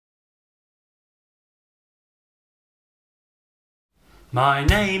My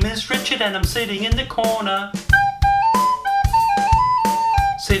name is Richard and I'm sitting in the corner.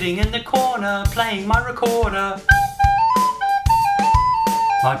 Sitting in the corner, playing my recorder.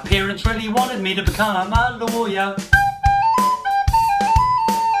 My parents really wanted me to become a lawyer,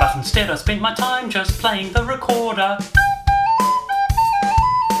 but instead I spent my time just playing the recorder.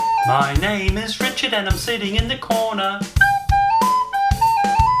 My name is Richard and I'm sitting in the corner.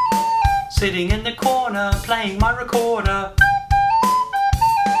 Sitting in the corner, playing my recorder.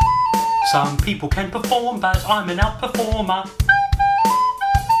 Some people can perform, but I'm an outperformer.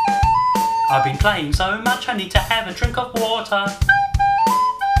 I've been playing so much I need to have a drink of water.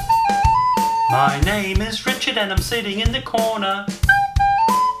 My name is Richard and I'm sitting in the corner.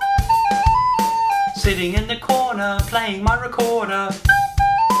 Sitting in the corner, playing my recorder.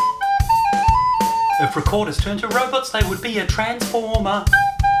 If recorders turned to robots, they would be a transformer.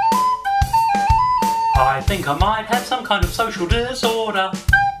 I think I might have some kind of social disorder.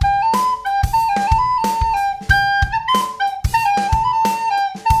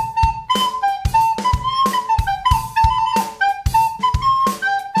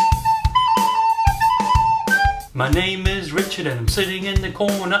 My name is Richard and I'm sitting in the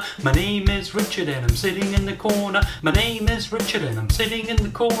corner. My name is Richard and I'm sitting in the corner. My name is Richard and I'm sitting in the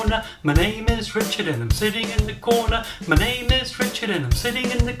corner. My name is Richard and I'm sitting in the corner. My name is Richard and I'm sitting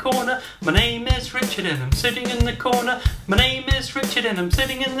in the corner. My name is Richard and I'm sitting in the corner. My name is Richard and I'm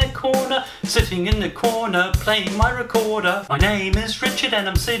sitting in the corner. Sitting in the corner, playing my recorder. My name is Richard and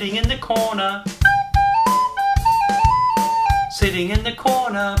I'm sitting in the corner. Sitting in the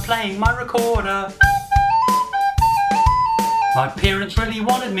corner, playing my recorder. My parents really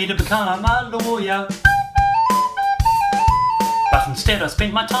wanted me to become a lawyer, but instead I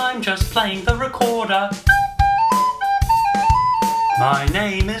spent my time just playing the recorder. My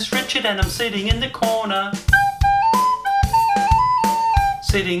name is Richard and I'm sitting in the corner.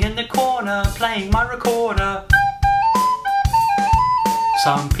 Sitting in the corner, playing my recorder.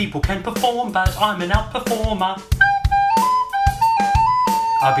 Some people can perform, but I'm an outperformer.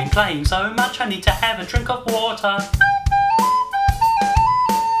 I've been playing so much I need to have a drink of water.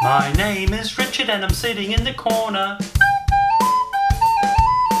 My name is Richard and I'm sitting in the corner.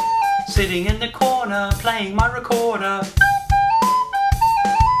 Sitting in the corner, playing my recorder.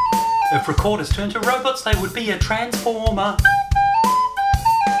 If recorders turned to robots, they would be a transformer.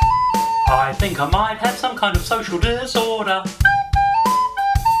 I think I might have some kind of social disorder.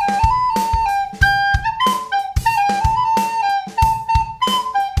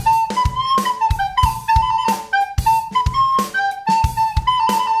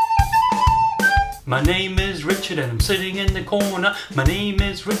 My name is Richard and I'm sitting in the corner. My name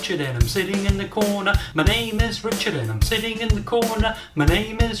is Richard and I'm sitting in the corner. My name is Richard and I'm sitting in the corner. My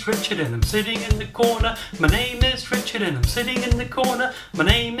name is Richard and I'm sitting in the corner. My name is Richard and I'm sitting in the corner. My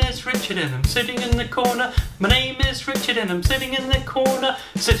name is Richard and I'm sitting in the corner. My name is Richard and I'm sitting in the corner.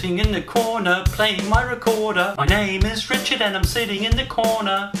 Sitting in the corner, playing my recorder. My name is Richard and I'm sitting in the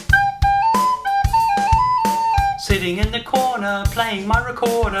corner. Sitting in the corner, playing my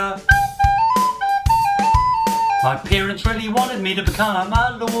recorder. My parents really wanted me to become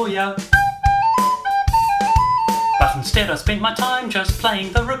a lawyer, but instead I spent my time just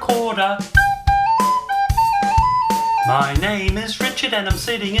playing the recorder. My name is Richard and I'm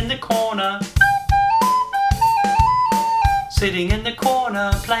sitting in the corner. Sitting in the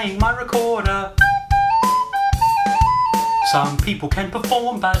corner, playing my recorder. Some people can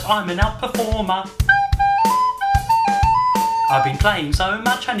perform, but I'm an outperformer. I've been playing so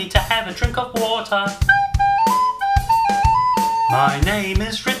much I need to have a drink of water. My name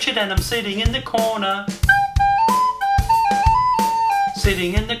is Richard and I'm sitting in the corner.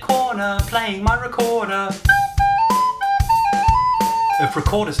 Sitting in the corner, playing my recorder. If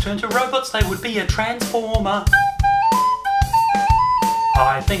recorders turned to robots, they would be a transformer.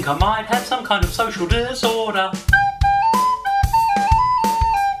 I think I might have some kind of social disorder.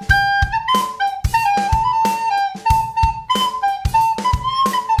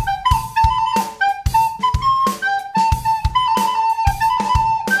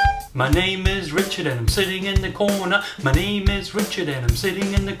 My name is Richard and I'm sitting in the corner. My name is Richard and I'm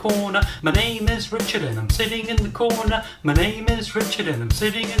sitting in the corner. My name is Richard and I'm sitting in the corner. My name is Richard and I'm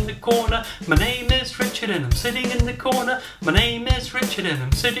sitting in the corner. My name is Richard and I'm sitting in the corner. My name is Richard and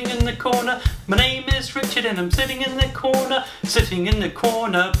I'm sitting in the corner. My name is Richard and I'm sitting in the corner. Sitting in the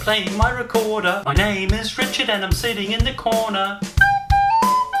corner, playing my recorder. My name is Richard and I'm sitting in the corner.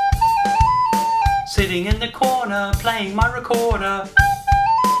 Sitting in the corner, playing my recorder.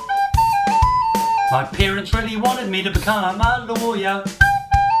 My parents really wanted me to become a lawyer,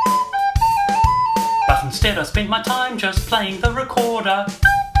 But instead I spent my time just playing the recorder.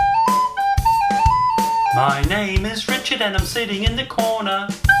 My name is Richard and I'm sitting in the corner.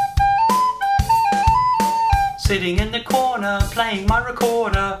 Sitting in the corner playing my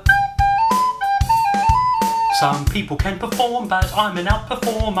recorder. Some people can perform but I'm an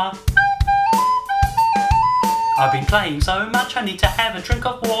outperformer. I've been playing so much I need to have a drink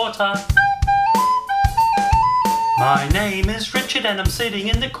of water. My name is Richard and I'm sitting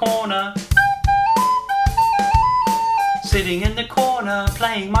in the corner. Sitting in the corner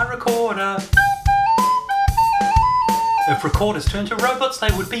playing my recorder. If recorders turned to robots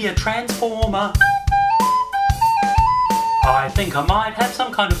they would be a transformer. I think I might have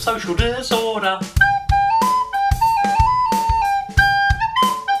some kind of social disorder.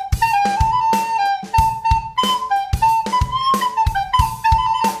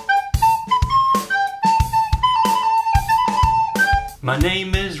 My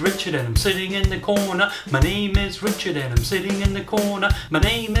name is Richard and I'm sitting in the corner. My name is Richard and I'm sitting in the corner. My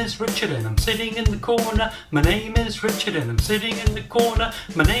name is Richard and I'm sitting in the corner. My name is Richard and I'm sitting in the corner.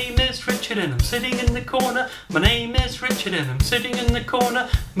 My name is Richard and I'm sitting in the corner. My name is Richard and I'm sitting in the corner.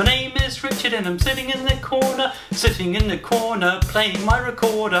 My name is Richard and I'm sitting in the corner. Sitting in the corner playing my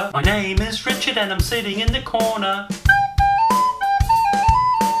recorder. My name is Richard and I'm sitting in the corner.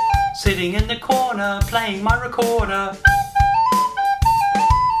 Sitting in the corner playing my recorder.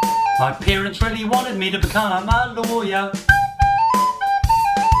 My parents really wanted me to become a lawyer.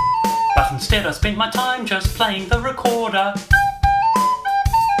 But instead I spent my time just playing the recorder.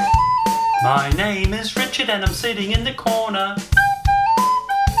 My name is Richard and I'm sitting in the corner.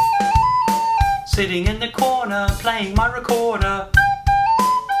 Sitting in the corner playing my recorder.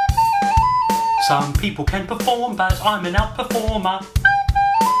 Some people can perform but I'm an outperformer.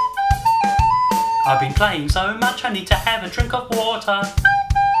 I've been playing so much I need to have a drink of water.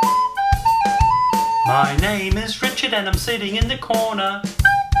 My name is Richard and I'm sitting in the corner.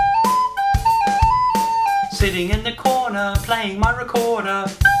 Sitting in the corner playing my recorder.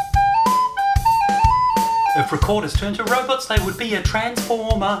 If recorders turned to robots they would be a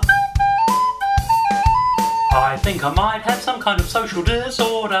transformer. I think I might have some kind of social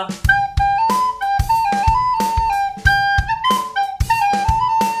disorder.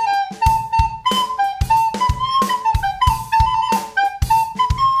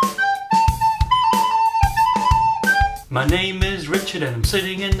 My name is Richard and I'm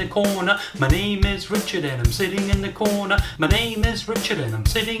sitting in the corner. My name is Richard and I'm sitting in the corner. My name is Richard and I'm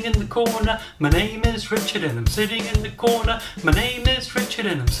sitting in the corner. My name is Richard and I'm sitting in the corner. My name is Richard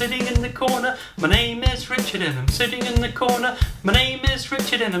and I'm sitting in the corner. My name is Richard and I'm sitting in the corner. My name is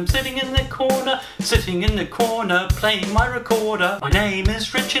Richard and I'm sitting in the corner. Sitting in the corner playing my recorder. My name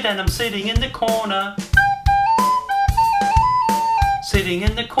is Richard and I'm sitting in the corner. Sitting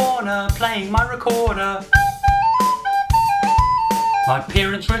in the corner playing my recorder. My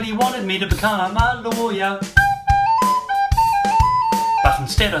parents really wanted me to become a lawyer. But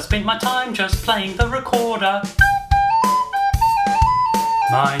instead I spent my time just playing the recorder.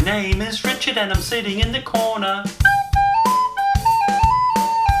 My name is Richard and I'm sitting in the corner.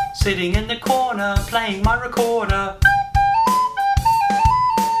 Sitting in the corner playing my recorder.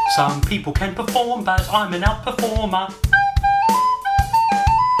 Some people can perform but I'm an outperformer.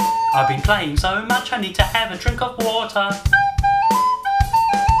 I've been playing so much I need to have a drink of water.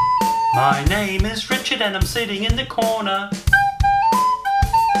 My name is Richard and I'm sitting in the corner.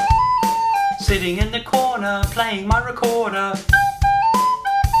 Sitting in the corner playing my recorder.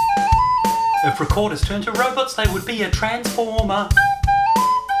 If recorders turned to robots they would be a transformer.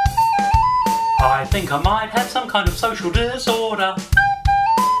 I think I might have some kind of social disorder.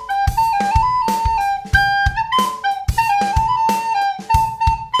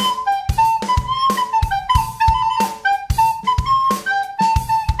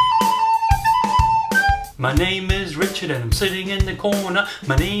 My name is Richard and I'm sitting in the corner.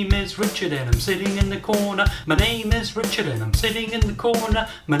 My name is Richard and I'm sitting in the corner. My name is Richard and I'm sitting in the corner.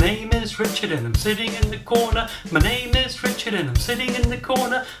 My name is Richard and I'm sitting in the corner. My name is Richard and I'm sitting in the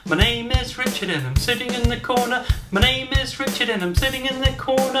corner. My name is Richard and I'm sitting in the corner. My name is Richard and I'm sitting in the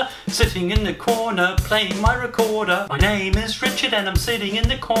corner. Sitting in the corner playing my recorder. My name is Richard and I'm sitting in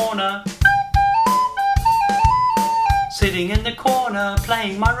the corner. Sitting in the corner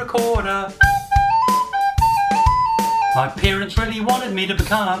playing my recorder. My parents really wanted me to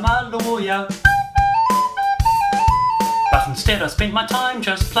become a lawyer. But instead I spent my time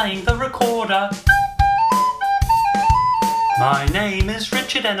just playing the recorder. My name is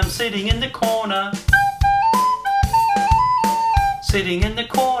Richard and I'm sitting in the corner. Sitting in the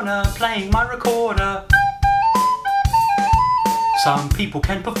corner playing my recorder. Some people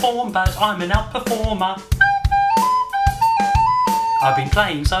can perform, but I'm an outperformer. I've been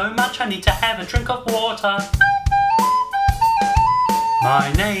playing so much I need to have a drink of water.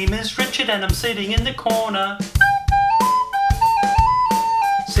 My name is Richard and I'm sitting in the corner.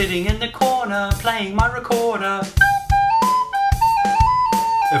 Sitting in the corner, playing my recorder.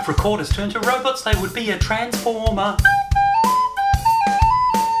 If recorders turned to robots, they would be a transformer.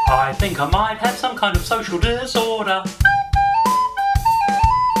 I think I might have some kind of social disorder.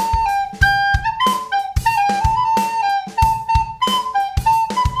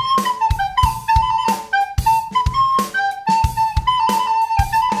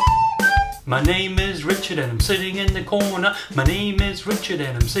 My name is Richard and I'm sitting in the corner. My name is Richard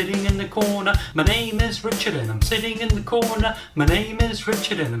and I'm sitting in the corner. My name is Richard and I'm sitting in the corner. My name is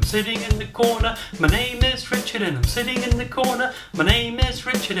Richard and I'm sitting in the corner. My name is Richard and I'm sitting in the corner. My name is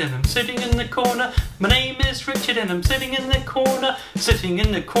Richard and I'm sitting in the corner. My name is Richard and I'm sitting in the corner. Sitting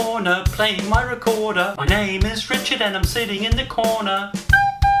in the corner, playing my recorder. My name is Richard and I'm sitting in the corner.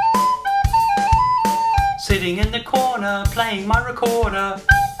 Sitting in the corner, playing my recorder.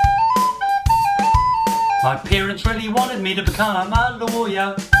 My parents really wanted me to become a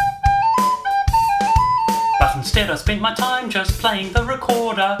lawyer, but instead I spent my time just playing the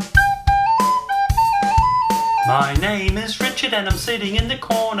recorder. My name is Richard and I'm sitting in the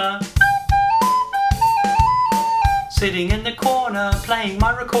corner. Sitting in the corner, playing my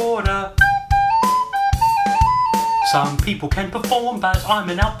recorder. Some people can perform, but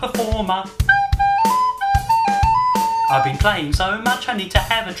I'm an outperformer. I've been playing so much I need to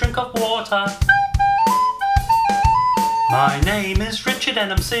have a drink of water. My name is Richard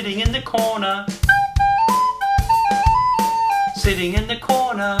and I'm sitting in the corner. Sitting in the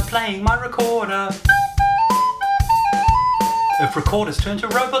corner, playing my recorder. If recorders turned to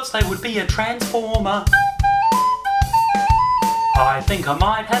robots, they would be a transformer. I think I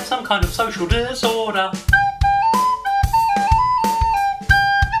might have some kind of social disorder.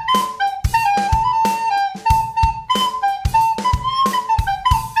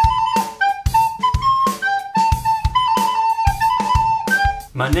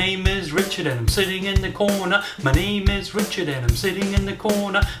 My name is Richard and I'm sitting in the corner. My name is Richard and I'm sitting in the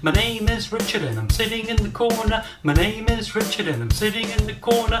corner. My name is Richard and I'm sitting in the corner. My name is Richard and I'm sitting in the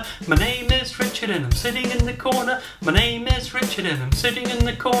corner. My name is Richard and I'm sitting in the corner. My name is Richard and I'm sitting in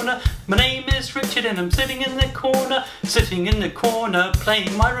the corner. My name is Richard and I'm sitting in the corner. Sitting in the corner,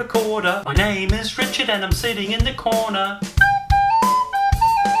 playing my recorder. My name is Richard and I'm sitting in the corner.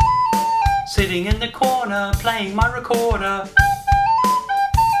 Sitting in the corner, playing my recorder.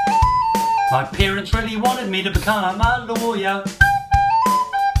 My parents really wanted me to become a lawyer,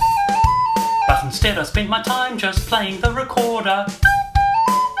 but instead I spent my time just playing the recorder.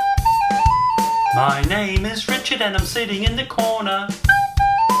 My name is Richard and I'm sitting in the corner.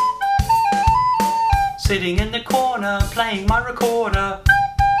 Sitting in the corner, playing my recorder.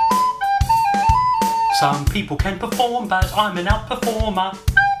 Some people can perform, but I'm an outperformer.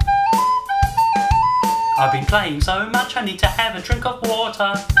 I've been playing so much I need to have a drink of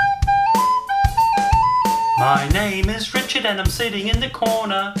water. My name is Richard and I'm sitting in the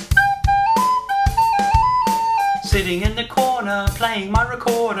corner. Sitting in the corner, playing my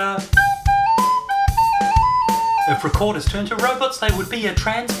recorder. If recorders turned to robots, they would be a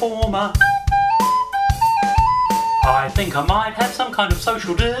transformer. I think I might have some kind of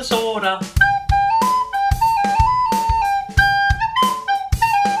social disorder.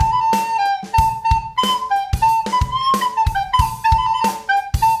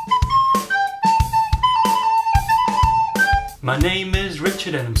 My name is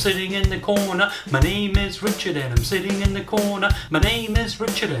Richard and I'm sitting in the corner. My name is Richard and I'm sitting in the corner. My name is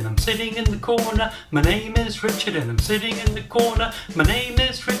Richard and I'm sitting in the corner. My name is Richard and I'm sitting in the corner. My name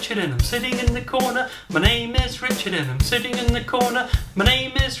is Richard and I'm sitting in the corner. My name is Richard and I'm sitting in the corner. My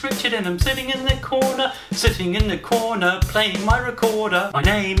name is Richard and I'm sitting in the corner. Sitting in the corner, playing my recorder. My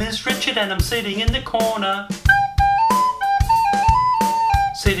name is Richard and I'm sitting in the corner.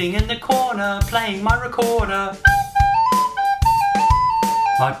 Sitting in the corner, playing my recorder.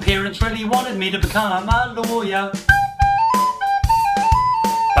 My parents really wanted me to become a lawyer,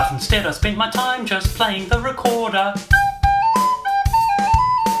 but instead I spent my time just playing the recorder.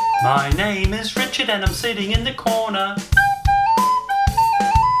 My name is Richard and I'm sitting in the corner.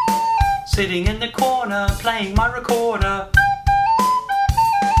 Sitting in the corner, playing my recorder.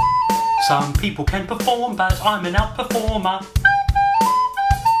 Some people can perform, but I'm an outperformer.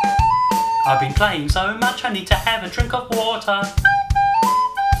 I've been playing so much I need to have a drink of water.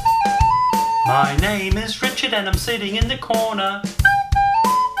 My name is Richard and I'm sitting in the corner.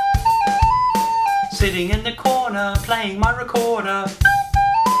 Sitting in the corner, playing my recorder.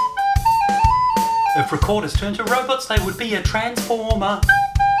 If recorders turned to robots, they would be a transformer.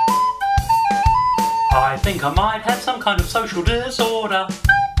 I think I might have some kind of social disorder.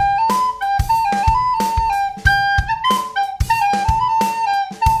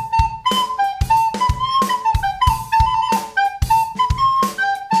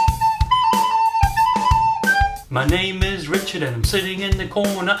 My name is Richard and I'm sitting in the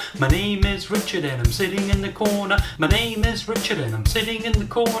corner. My name is Richard and I'm sitting in the corner. My name is Richard and I'm sitting in the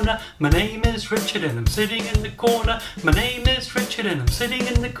corner. My name is Richard and I'm sitting in the corner. My name is Richard and I'm sitting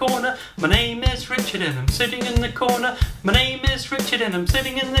in the corner. My name is Richard and I'm sitting in the corner. My name is Richard and I'm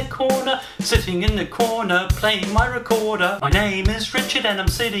sitting in the corner. Sitting in the corner, playing my recorder. My name is Richard and I'm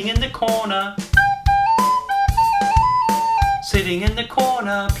sitting in the corner. Sitting in the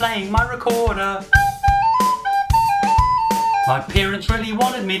corner, playing my recorder. My parents really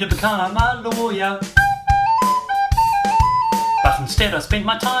wanted me to become a lawyer, but instead I spent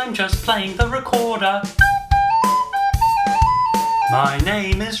my time just playing the recorder. My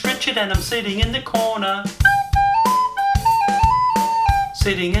name is Richard and I'm sitting in the corner.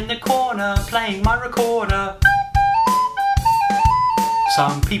 Sitting in the corner, playing my recorder.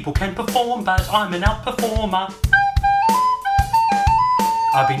 Some people can perform, but I'm an outperformer.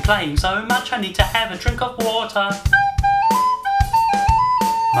 I've been playing so much I need to have a drink of water.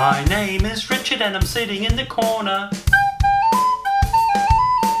 My name is Richard and I'm sitting in the corner.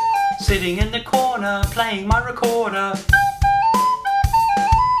 Sitting in the corner, playing my recorder.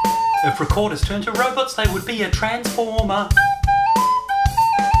 If recorders turned to robots, they would be a transformer.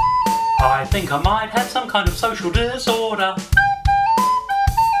 I think I might have some kind of social disorder.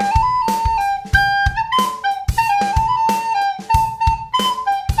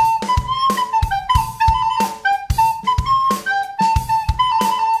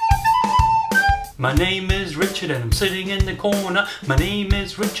 My name is Richard and I'm sitting in the corner. My name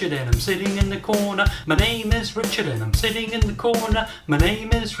is Richard and I'm sitting in the corner. My name is Richard and I'm sitting in the corner. My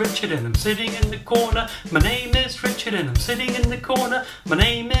name is Richard and I'm sitting in the corner. My name is Richard and I'm sitting in the corner. My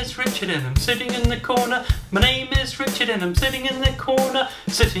name is Richard and I'm sitting in the corner. My name is Richard and I'm sitting in the corner.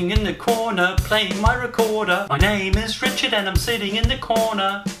 Sitting in the corner, playing my recorder. My name is Richard and I'm sitting in the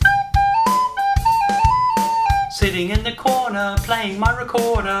corner. Sitting in the corner, playing my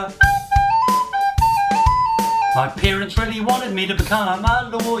recorder. My parents really wanted me to become a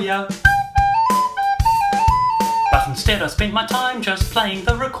lawyer, but instead I spent my time just playing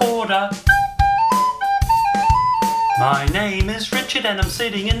the recorder. My name is Richard and I'm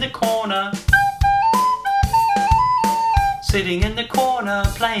sitting in the corner. Sitting in the corner,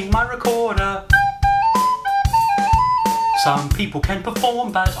 playing my recorder. Some people can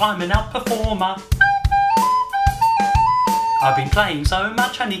perform, but I'm an outperformer. I've been playing so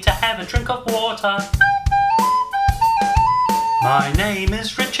much I need to have a drink of water. My name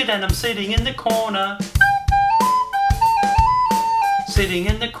is Richard and I'm sitting in the corner. Sitting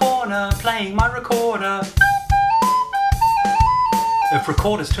in the corner, playing my recorder. If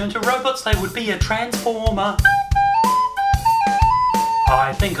recorders turned to robots, they would be a transformer.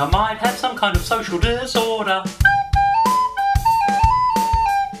 I think I might have some kind of social disorder.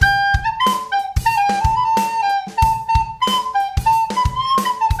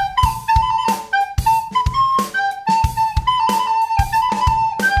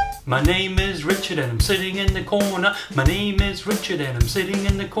 My name is Richard and I'm sitting in the corner. My name is Richard and I'm sitting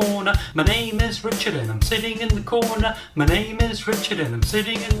in the corner. My name is Richard and I'm sitting in the corner. My name is Richard and I'm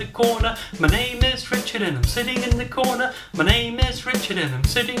sitting in the corner. My name is Richard and I'm sitting in the corner. My name is Richard and I'm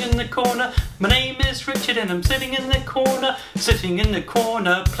sitting in the corner. My name is Richard and I'm sitting in the corner. Sitting in the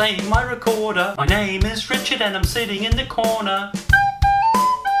corner, playing my recorder. My name is Richard and I'm sitting in the corner.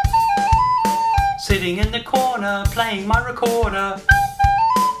 Sitting in the corner, playing my recorder.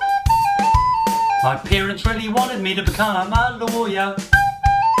 My parents really wanted me to become a lawyer,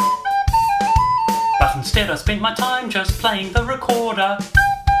 but instead I spent my time just playing the recorder.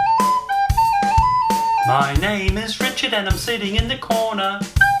 My name is Richard and I'm sitting in the corner.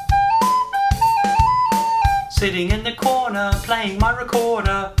 Sitting in the corner, playing my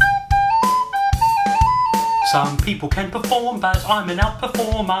recorder. Some people can perform, but I'm an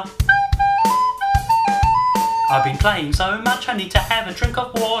outperformer. I've been playing so much I need to have a drink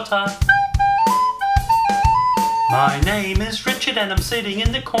of water. My name is Richard and I'm sitting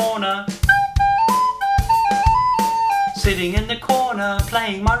in the corner. Sitting in the corner,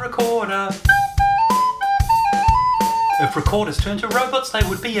 playing my recorder. If recorders turned to robots, they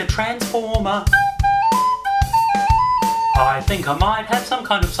would be a transformer. I think I might have some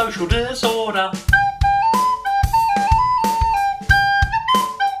kind of social disorder.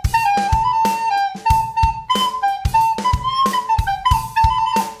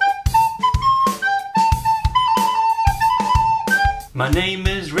 My name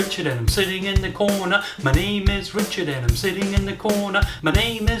is Richard and I'm sitting in the corner. My name is Richard and I'm sitting in the corner. My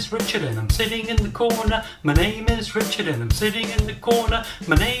name is Richard and I'm sitting in the corner. My name is Richard and I'm sitting in the corner.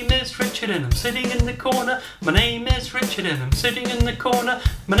 My name is Richard and I'm sitting in the corner. My name is Richard and I'm sitting in the corner.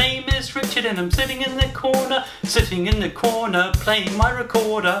 My name is Richard and I'm sitting in the corner. Sitting in the corner playing my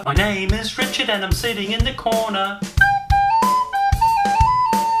recorder. My name is Richard and I'm sitting in the corner.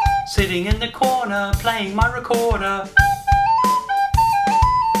 Sitting in the corner playing my recorder.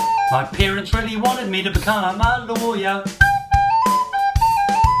 My parents really wanted me to become a lawyer,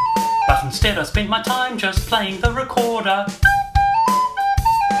 but instead I spent my time just playing the recorder.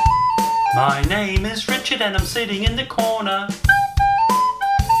 My name is Richard and I'm sitting in the corner.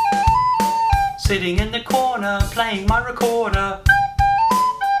 Sitting in the corner playing my recorder.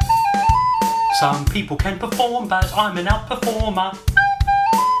 Some people can perform, but I'm an outperformer.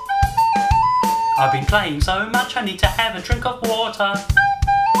 I've been playing so much I need to have a drink of water.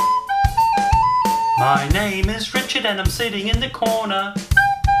 My name is Richard and I'm sitting in the corner.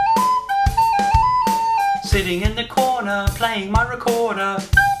 Sitting in the corner playing my recorder.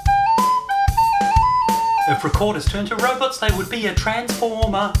 If recorders turned to robots they would be a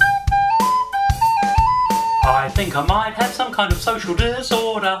transformer. I think I might have some kind of social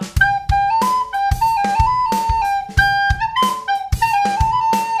disorder.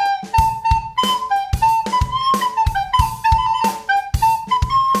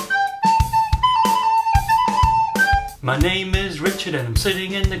 My name is Richard and I'm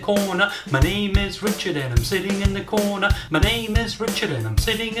sitting in the corner. My name is Richard and I'm sitting in the corner. My name is Richard and I'm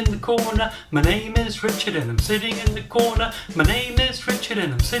sitting in the corner. My name is Richard and I'm sitting in the corner. My name is Richard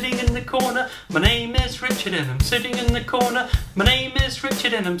and I'm sitting in the corner. My name is Richard and I'm sitting in the corner. My name is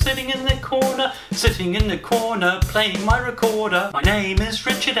Richard and I'm sitting in the corner. Sitting in the corner playing my recorder. My name is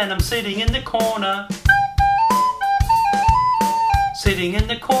Richard and I'm sitting in the corner. Sitting in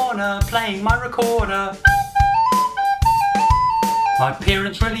the corner playing my recorder. My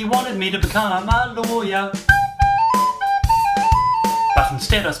parents really wanted me to become a lawyer, but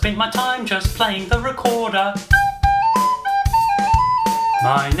instead I spent my time just playing the recorder.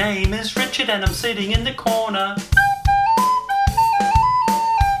 My name is Richard and I'm sitting in the corner.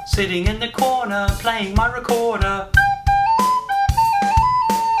 Sitting in the corner playing my recorder.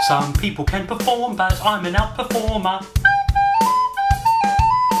 Some people can perform, but I'm an outperformer.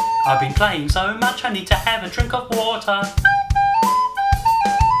 I've been playing so much I need to have a drink of water.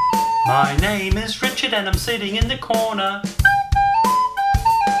 My name is Richard and I'm sitting in the corner.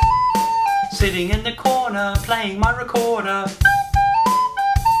 Sitting in the corner playing my recorder.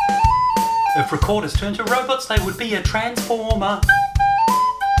 If recorders turned to robots they would be a transformer.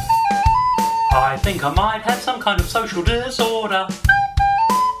 I think I might have some kind of social disorder.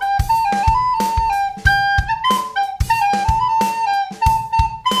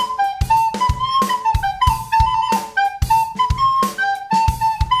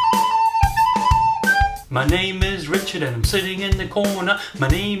 My name is Richard and I'm sitting in the corner. My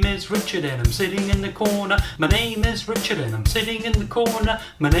name is Richard and I'm sitting in the corner. My name is Richard and I'm sitting in the corner.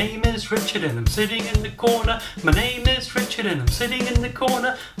 My name is Richard and I'm sitting in the corner. My name is Richard and I'm sitting in the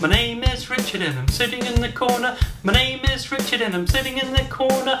corner. My name is Richard and I'm sitting in the corner. My name is Richard and I'm sitting in the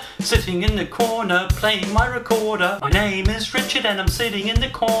corner. Sitting in the corner playing my recorder. My name is Richard and I'm sitting in the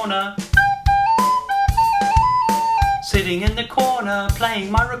corner. Sitting in the corner playing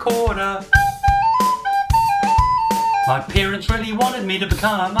my recorder. My parents really wanted me to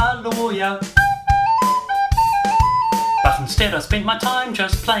become a lawyer, but instead I spent my time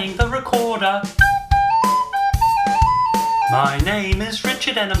just playing the recorder. My name is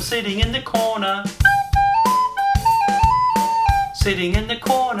Richard and I'm sitting in the corner. Sitting in the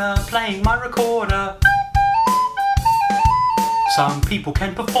corner playing my recorder. Some people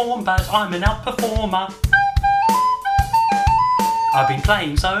can perform, but I'm an outperformer. I've been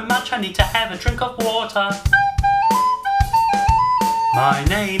playing so much I need to have a drink of water. My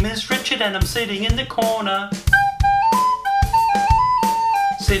name is Richard and I'm sitting in the corner.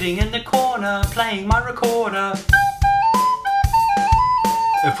 Sitting in the corner playing my recorder.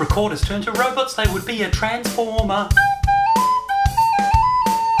 If recorders turned to robots they would be a transformer.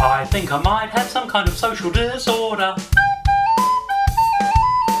 I think I might have some kind of social disorder.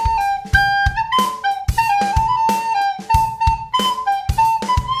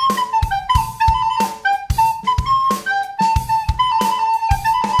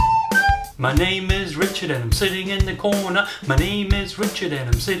 My name is Richard and I'm sitting in the corner. My name is Richard and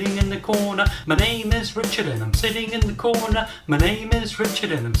I'm sitting in the corner. My name is Richard and I'm sitting in the corner. My name is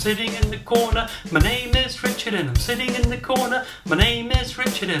Richard and I'm sitting in the corner. My name is Richard and I'm sitting in the corner. My name is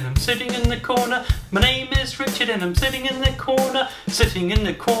Richard and I'm sitting in the corner. My name is Richard and I'm sitting in the corner. Sitting in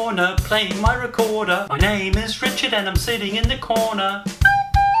the corner playing my recorder. My name is Richard and I'm sitting in the corner.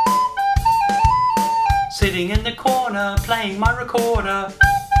 Sitting in the corner playing my recorder.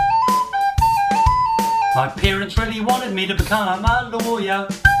 My parents really wanted me to become a lawyer,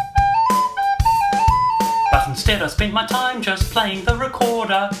 but instead I spent my time just playing the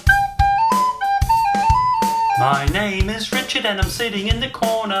recorder. My name is Richard and I'm sitting in the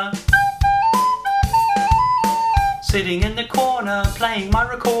corner. Sitting in the corner playing my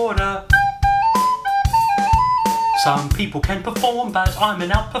recorder. Some people can perform, but I'm an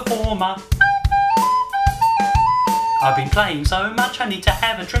outperformer. I've been playing so much I need to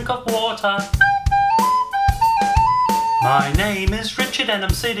have a drink of water. My name is Richard and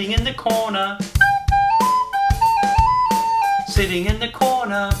I'm sitting in the corner. Sitting in the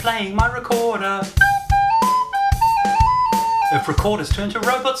corner playing my recorder. If recorders turned to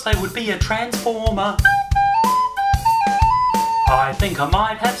robots they would be a transformer. I think I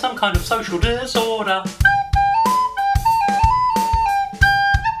might have some kind of social disorder.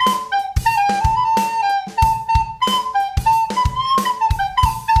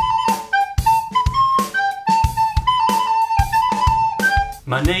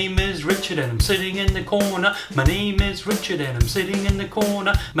 My name is Richard and I'm sitting in the corner. My name is Richard and I'm sitting in the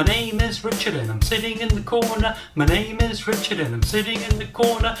corner. My name is Richard and I'm sitting in the corner. My name is Richard and I'm sitting in the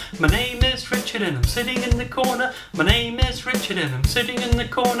corner. My name is Richard and I'm sitting in the corner. My name is Richard and I'm sitting in the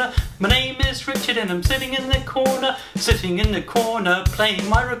corner. My name is Richard and I'm sitting in the corner. Sitting in the corner playing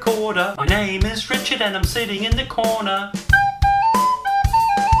my recorder. My name is Richard and I'm sitting in the corner.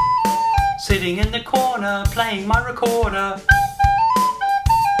 Sitting in the corner playing my recorder.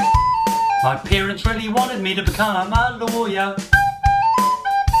 My parents really wanted me to become a lawyer,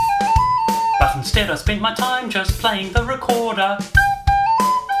 but instead I spent my time just playing the recorder.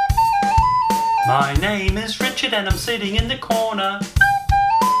 My name is Richard and I'm sitting in the corner.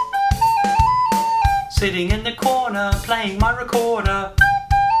 Sitting in the corner playing my recorder.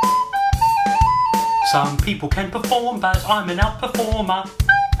 Some people can perform, but I'm an outperformer.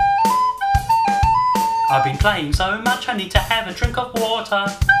 I've been playing so much I need to have a drink of water.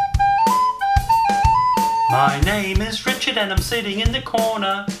 My name is Richard and I'm sitting in the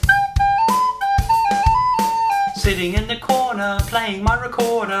corner. Sitting in the corner playing my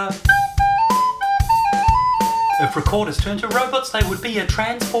recorder. If recorders turned to robots they would be a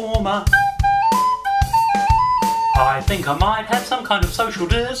transformer. I think I might have some kind of social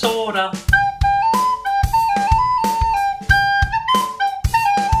disorder.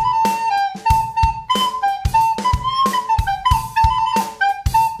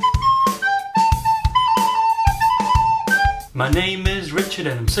 My name is Richard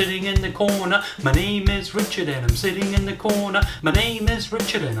and I'm sitting in the corner. My name is Richard and I'm sitting in the corner. My name is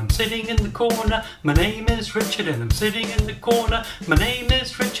Richard and I'm sitting in the corner. My name is Richard and I'm sitting in the corner. My name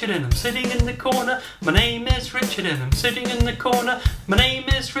is Richard and I'm sitting in the corner. My name is Richard and I'm sitting in the corner. My name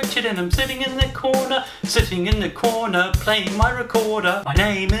is Richard and I'm sitting in the corner. Sitting in the corner playing my recorder. My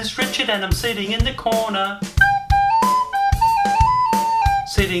name is Richard and I'm sitting in the corner.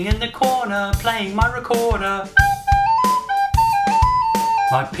 Sitting in the corner playing my recorder.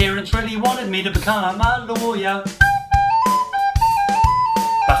 My parents really wanted me to become a lawyer,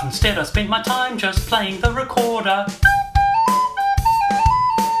 but instead I spent my time just playing the recorder.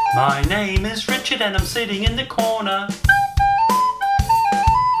 My name is Richard and I'm sitting in the corner.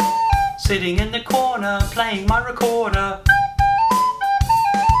 Sitting in the corner playing my recorder.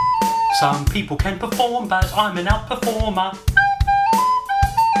 Some people can perform, but I'm an outperformer.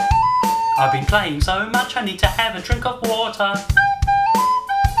 I've been playing so much I need to have a drink of water.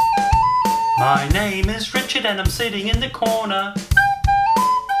 My name is Richard and I'm sitting in the corner.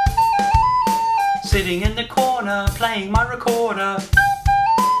 Sitting in the corner playing my recorder.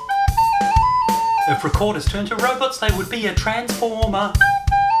 If recorders turned to robots they would be a transformer.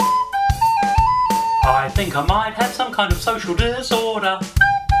 I think I might have some kind of social disorder.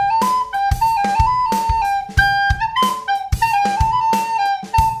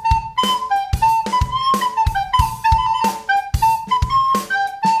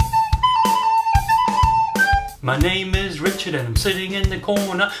 My name is Richard Richard and I'm sitting in the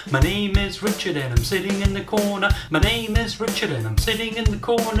corner. My name is Richard and I'm sitting in the corner. My name is Richard and I'm sitting in the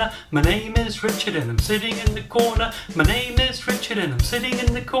corner. My name is Richard and I'm sitting in the corner. My name is Richard and I'm sitting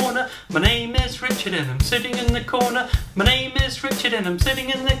in the corner. My name is Richard and I'm sitting in the corner. My name is Richard and I'm sitting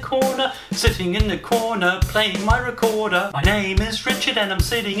in the corner. Sitting in the corner playing my recorder. My name is Richard and I'm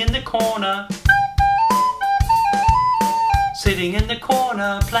sitting in the corner. Sitting in the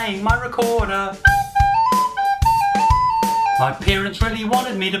corner playing my recorder. My parents really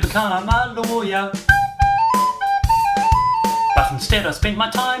wanted me to become a lawyer, but instead I spent my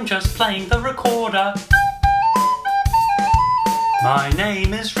time just playing the recorder. My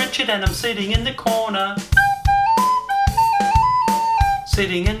name is Richard and I'm sitting in the corner.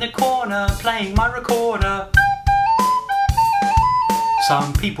 Sitting in the corner playing my recorder.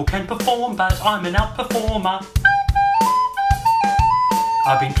 Some people can perform, but I'm an outperformer.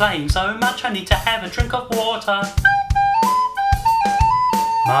 I've been playing so much I need to have a drink of water.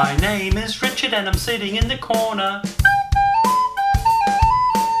 My name is Richard and I'm sitting in the corner.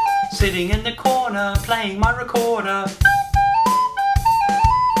 Sitting in the corner playing my recorder.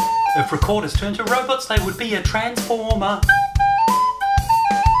 If recorders turned to robots they would be a transformer.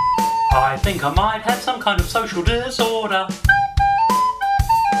 I think I might have some kind of social disorder.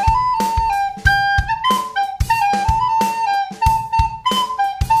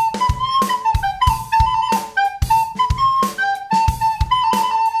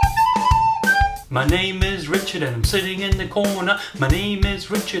 My name is Richard and I'm sitting in the corner. My name is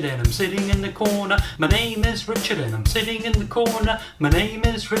Richard and I'm sitting in the corner. My name is Richard and I'm sitting in the corner. My name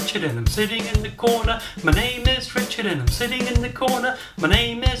is Richard and I'm sitting in the corner. My name is Richard and I'm sitting in the corner. My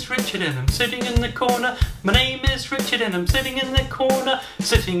name is Richard and I'm sitting in the corner. My name is Richard and I'm sitting in the corner.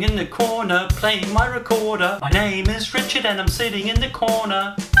 Sitting in the corner playing my recorder. My name is Richard and I'm sitting in the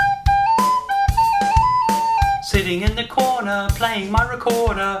corner. Sitting in the corner playing my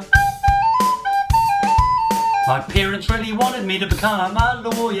recorder. My parents really wanted me to become a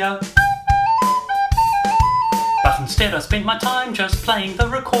lawyer, but instead I spent my time just playing the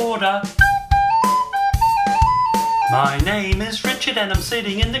recorder. My name is Richard and I'm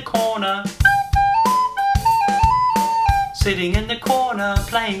sitting in the corner. Sitting in the corner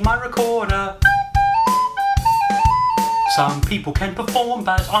playing my recorder. Some people can perform,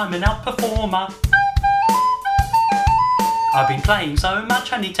 but I'm an outperformer. I've been playing so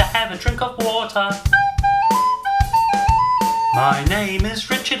much I need to have a drink of water. My name is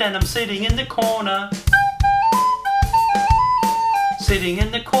Richard and I'm sitting in the corner. Sitting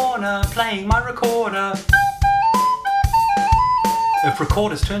in the corner playing my recorder. If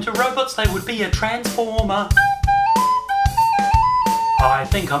recorders turned to robots they would be a transformer. I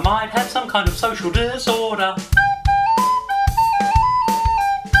think I might have some kind of social disorder.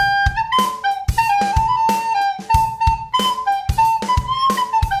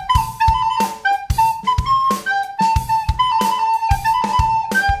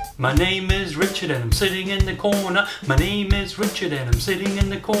 My name is Richard and I'm sitting in the corner. My name is Richard and I'm sitting in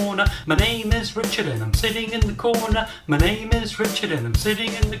the corner. My name is Richard and I'm sitting in the corner. My name is Richard and I'm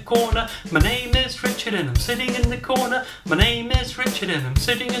sitting in the corner. My name is Richard and I'm sitting in the corner. My name is Richard and I'm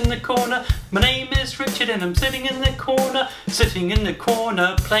sitting in the corner. My name is Richard and I'm sitting in the corner. Sitting in the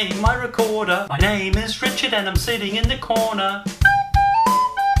corner playing my recorder. My name is Richard and I'm sitting in the corner.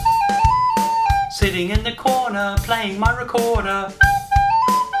 Sitting in the corner playing my recorder.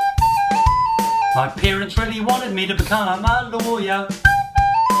 My parents really wanted me to become a lawyer,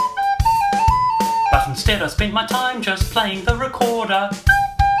 but instead I spent my time just playing the recorder.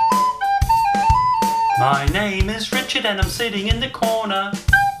 My name is Richard and I'm sitting in the corner.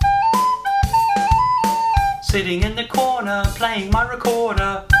 Sitting in the corner playing my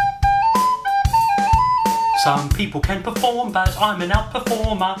recorder. Some people can perform, but I'm an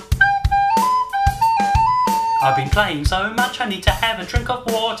outperformer. I've been playing so much I need to have a drink of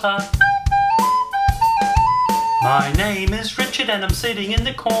water. My name is Richard and I'm sitting in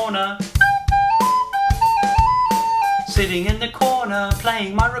the corner. Sitting in the corner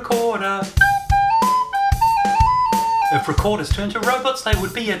playing my recorder. If recorders turned to robots they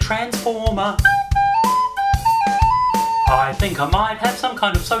would be a transformer. I think I might have some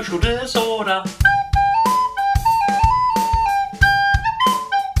kind of social disorder.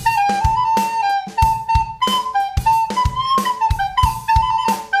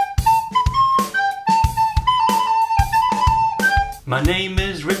 My name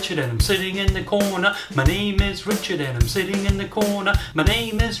is Richard Richard and I'm sitting in the corner. My name is Richard and I'm sitting in the corner. My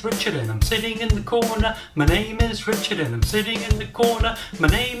name is Richard and I'm sitting in the corner. My name is Richard and I'm sitting in the corner. My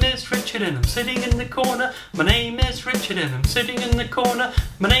name is Richard and I'm sitting in the corner. My name is Richard and I'm sitting in the corner.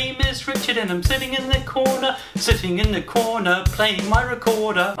 My name is Richard and I'm sitting in the corner. Sitting in the corner playing my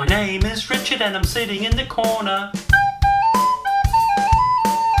recorder. My name is Richard and I'm sitting in the corner.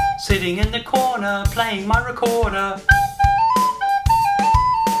 Sitting in the corner playing my recorder.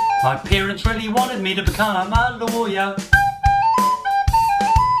 My parents really wanted me to become a lawyer,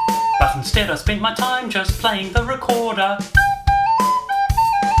 but instead I spent my time just playing the recorder.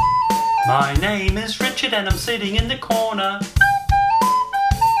 My name is Richard and I'm sitting in the corner.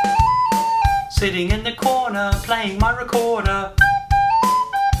 Sitting in the corner playing my recorder.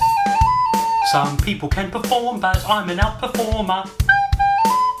 Some people can perform, but I'm an outperformer.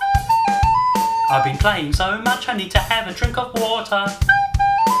 I've been playing so much I need to have a drink of water.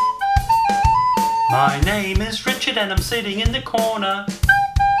 My name is Richard and I'm sitting in the corner.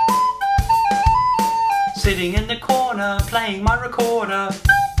 Sitting in the corner playing my recorder.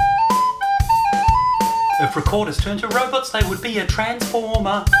 If recorders turned to robots they would be a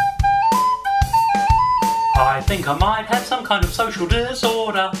transformer. I think I might have some kind of social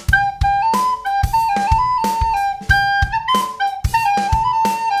disorder.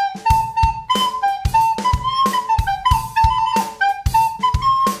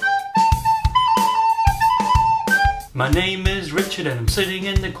 My name is Richard and I'm sitting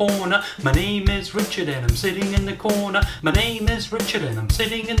in the corner. My name is Richard and I'm sitting in the corner. My name is Richard and I'm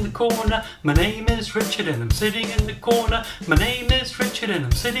sitting in the corner. My name is Richard and I'm sitting in the corner. My name is Richard and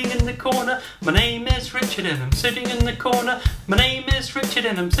I'm sitting in the corner. My name is Richard and I'm sitting in the corner. My name is Richard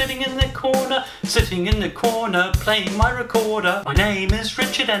and I'm sitting in the corner. Sitting in the corner playing my recorder. My name is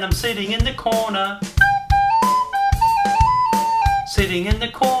Richard and I'm sitting in the corner. Sitting in the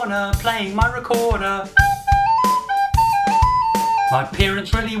corner playing my recorder. My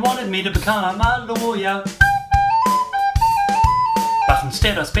parents really wanted me to become a lawyer, but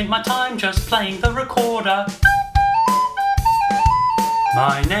instead I spent my time just playing the recorder.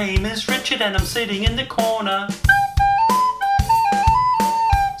 My name is Richard and I'm sitting in the corner.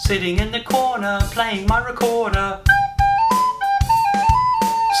 Sitting in the corner playing my recorder.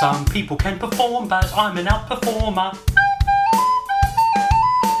 Some people can perform, but I'm an outperformer.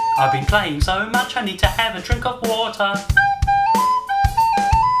 I've been playing so much I need to have a drink of water.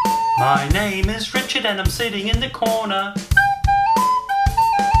 My name is Richard and I'm sitting in the corner.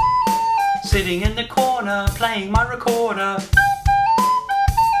 Sitting in the corner playing my recorder.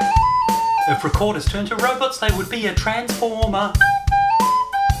 If recorders turned to robots they would be a transformer.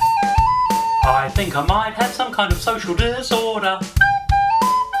 I think I might have some kind of social disorder.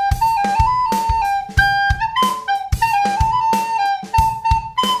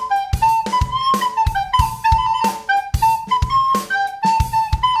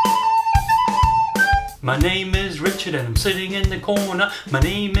 My name is Richard and I'm sitting in the corner. My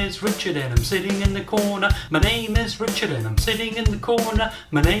name is Richard and I'm sitting in the corner. My name is Richard and I'm sitting in the corner.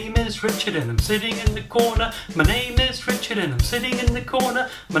 My name is Richard and I'm sitting in the corner. My name is Richard and I'm sitting in the corner.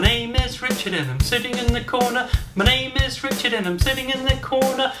 My name is Richard and I'm sitting in the corner. My name is Richard and I'm sitting in the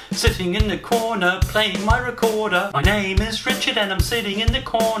corner. Sitting in the corner playing my recorder. My name is Richard and I'm sitting in the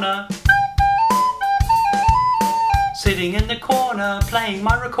corner. Sitting in the corner playing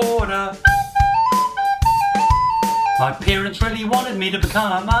my recorder. My parents really wanted me to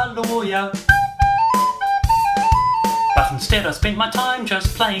become a lawyer, but instead I spent my time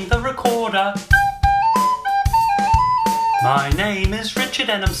just playing the recorder. My name is Richard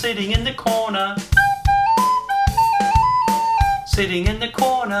and I'm sitting in the corner. Sitting in the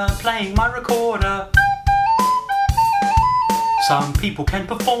corner playing my recorder. Some people can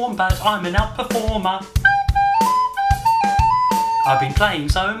perform, but I'm an outperformer. I've been playing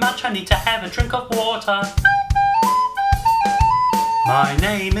so much I need to have a drink of water. My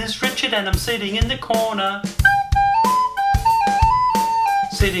name is Richard and I'm sitting in the corner.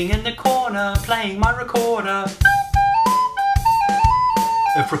 Sitting in the corner playing my recorder.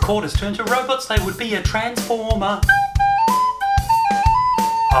 If recorders turned to robots they would be a transformer.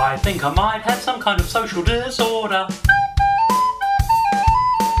 I think I might have some kind of social disorder.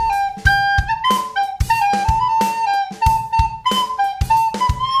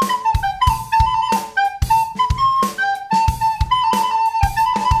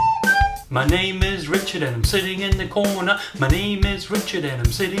 My My name is Richard and I'm sitting in the corner. My name is Richard and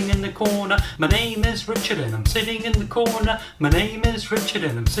I'm sitting in the corner. My name is Richard and I'm sitting in the corner. My name is Richard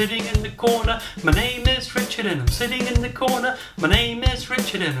and I'm sitting in the corner. My name is Richard and I'm sitting in the corner. My name is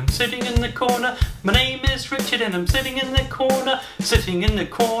Richard and I'm sitting in the corner. My name is Richard and I'm sitting in the corner. Sitting in the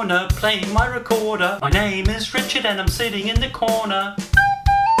corner playing my recorder. My name is Richard and I'm sitting in the corner.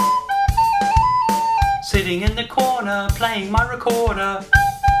 Sitting in the corner playing my recorder.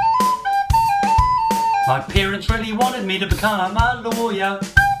 My parents really wanted me to become a lawyer,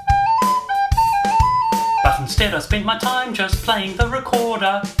 but instead I spent my time just playing the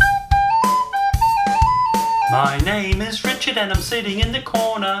recorder. My name is Richard and I'm sitting in the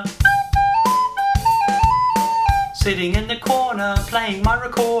corner. Sitting in the corner playing my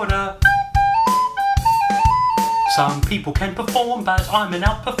recorder. Some people can perform, but I'm an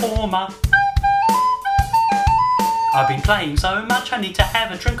outperformer. I've been playing so much I need to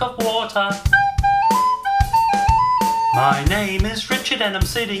have a drink of water. My name is Richard and I'm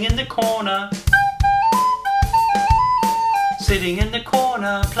sitting in the corner. Sitting in the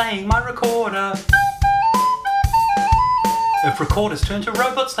corner playing my recorder. If recorders turned to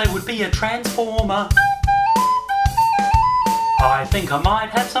robots they would be a transformer. I think I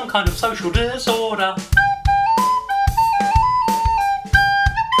might have some kind of social disorder.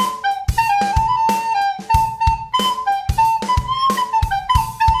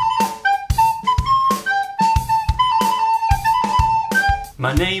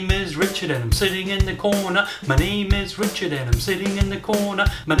 My name is Richard and I'm sitting in the corner. My name is Richard and I'm sitting in the corner.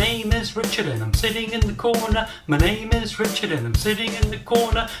 My name is Richard and I'm sitting in the corner. My name is Richard and I'm sitting in the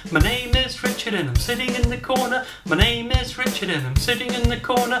corner. My name is Richard and I'm sitting in the corner. My name is Richard and I'm sitting in the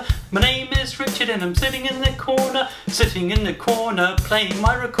corner. My name is Richard and I'm sitting in the corner. Sitting in the corner playing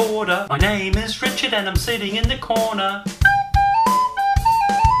my recorder. My name is Richard and I'm sitting in the corner.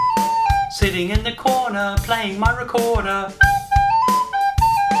 Sitting in the corner playing my recorder.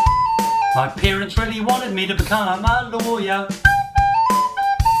 My parents really wanted me to become a lawyer,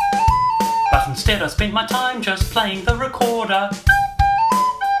 but instead I spent my time just playing the recorder.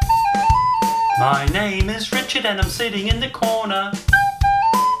 My name is Richard and I'm sitting in the corner.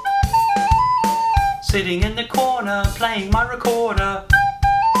 Sitting in the corner playing my recorder.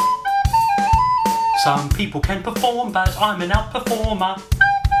 Some people can perform, but I'm an outperformer.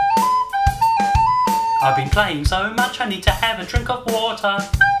 I've been playing so much I need to have a drink of water.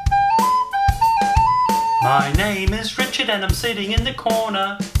 My name is Richard and I'm sitting in the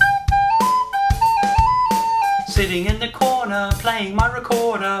corner. Sitting in the corner playing my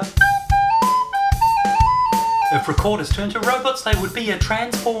recorder. If recorders turned to robots they would be a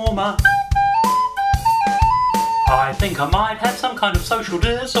transformer. I think I might have some kind of social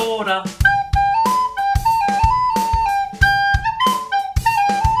disorder.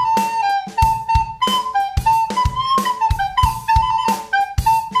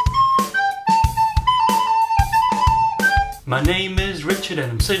 My name is Richard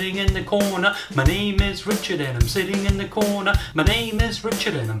and I'm sitting in the corner. My name is Richard and I'm sitting in the corner. My name is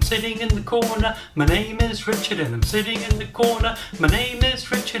Richard and I'm sitting in the corner. My name is Richard and I'm sitting in the corner. My name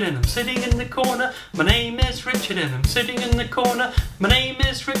is Richard and I'm sitting in the corner. My name is Richard and I'm sitting in the corner. My name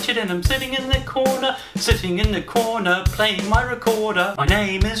is Richard and I'm sitting in the corner. Sitting in the corner playing my recorder. My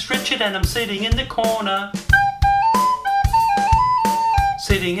name is Richard and I'm sitting in the corner.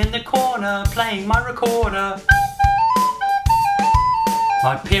 Sitting in the corner playing my recorder.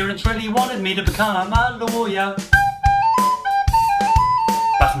 My parents really wanted me to become a lawyer,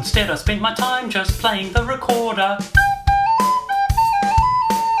 but instead I spent my time just playing the recorder.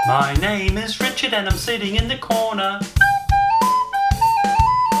 My name is Richard and I'm sitting in the corner.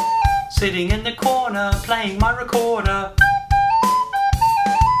 Sitting in the corner playing my recorder.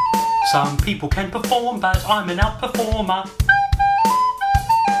 Some people can perform, but I'm an outperformer.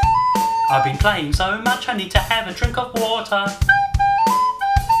 I've been playing so much I need to have a drink of water.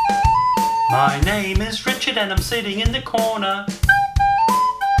 My name is Richard and I'm sitting in the corner.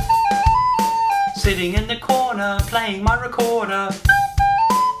 Sitting in the corner playing my recorder.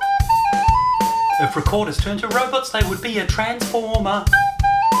 If recorders turned to robots they would be a transformer.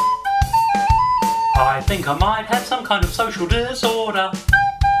 I think I might have some kind of social disorder.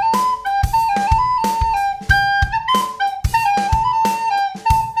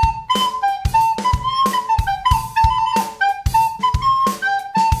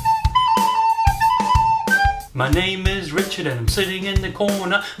 My name is is Richard and I'm sitting in the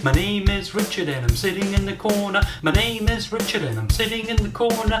corner. My name is Richard and I'm sitting in the corner. My name is Richard and I'm sitting in the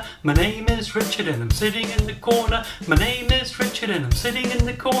corner. My name is Richard and I'm sitting in the corner. My name is Richard and I'm sitting in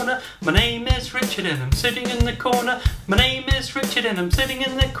the corner. My name is Richard and I'm sitting in the corner. My name is Richard and I'm sitting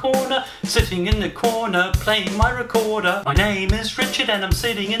in the corner. Sitting in the corner playing my recorder. My name is Richard and I'm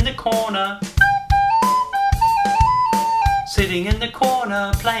sitting in the corner. Sitting in the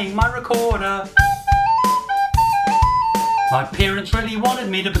corner playing my recorder. My parents really wanted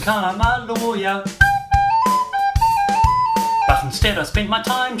me to become a lawyer, but instead I spent my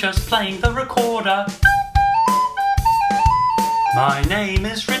time just playing the recorder. My name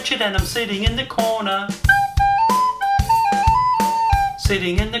is Richard and I'm sitting in the corner.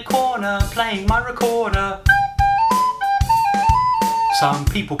 Sitting in the corner playing my recorder. Some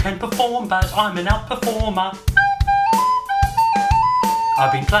people can perform, but I'm an outperformer.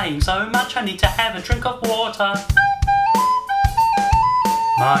 I've been playing so much I need to have a drink of water.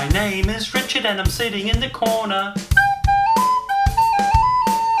 My name is Richard and I'm sitting in the corner.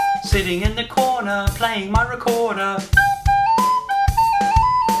 Sitting in the corner playing my recorder.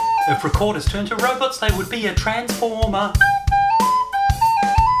 If recorders turned to robots they would be a transformer.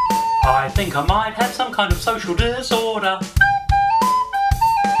 I think I might have some kind of social disorder.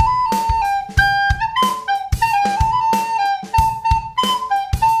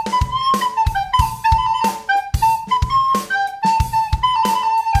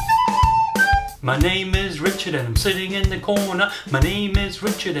 My name is Richard and I'm sitting in the corner. My name is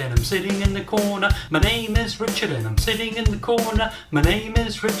Richard and I'm sitting in the corner. My name is Richard and I'm sitting in the corner. My name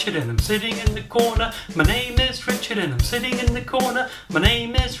is Richard and I'm sitting in the corner. My name is Richard and I'm sitting in the corner. My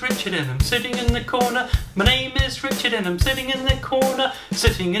name is Richard and I'm sitting in the corner. My name is Richard and I'm sitting in the corner.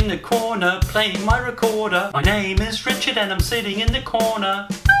 Sitting in the corner playing my recorder. My name is Richard and I'm sitting in the corner.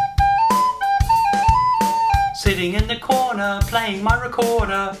 Sitting in the corner playing my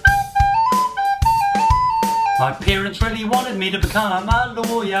recorder. My parents really wanted me to become a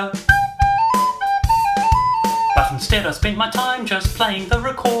lawyer, but instead I spent my time just playing the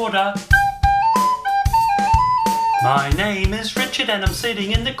recorder. My name is Richard and I'm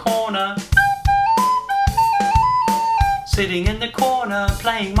sitting in the corner. Sitting in the corner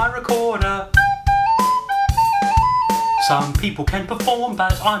playing my recorder. Some people can perform,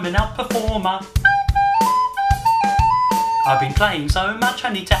 but I'm an outperformer. I've been playing so much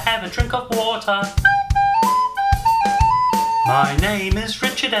I need to have a drink of water. My name is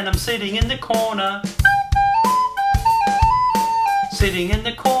Richard and I'm sitting in the corner. Sitting in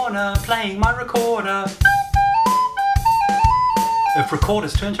the corner playing my recorder. If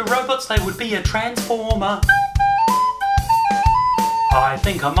recorders turned to robots they would be a transformer. I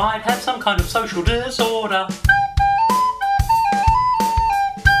think I might have some kind of social disorder.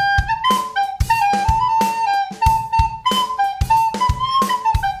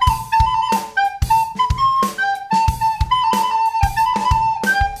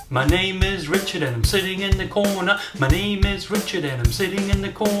 My name is Richard and I'm sitting in the corner. My name is Richard and I'm sitting in the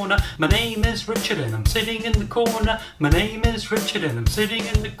corner. My name is Richard and I'm sitting in the corner. My name is Richard and I'm sitting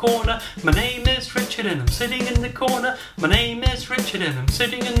in the corner. My name is Richard and I'm sitting in the corner. My name is Richard and I'm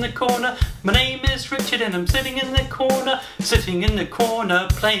sitting in the corner. My name is Richard and I'm sitting in the corner. Sitting in the corner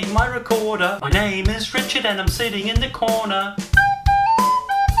playing my recorder. My name is Richard and I'm sitting in the corner.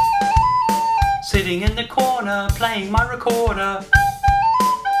 Sitting in the corner playing my recorder.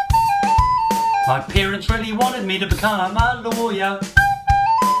 My parents really wanted me to become a lawyer,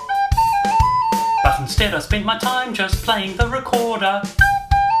 but instead I spent my time just playing the recorder.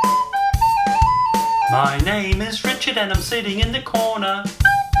 My name is Richard and I'm sitting in the corner.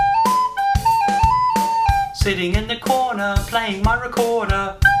 Sitting in the corner playing my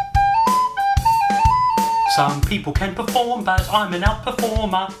recorder. Some people can perform, but I'm an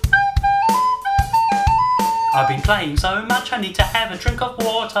outperformer. I've been playing so much I need to have a drink of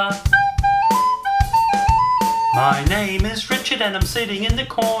water. My name is Richard and I'm sitting in the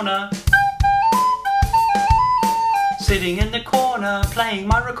corner. Sitting in the corner playing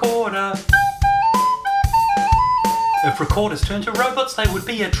my recorder. If recorders turned to robots they would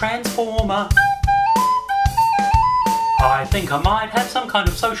be a transformer. I think I might have some kind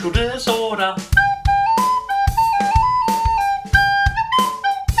of social disorder.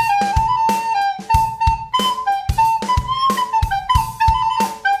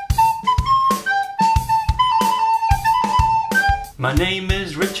 My name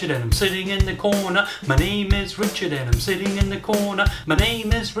is Richard and I'm sitting in the corner. My name is Richard and I'm sitting in the corner. My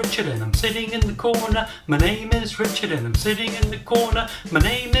name is Richard and I'm sitting in the corner. My name is Richard and I'm sitting in the corner. My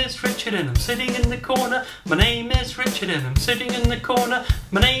name is Richard and I'm sitting in the corner. My name is Richard and I'm sitting in the corner.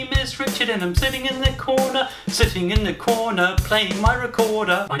 My name is Richard and I'm sitting in the corner, sitting in the corner, playing my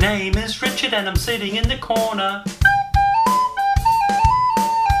recorder. My name is Richard and I'm sitting in the corner,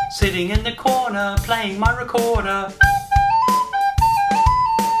 sitting in the corner, playing my recorder.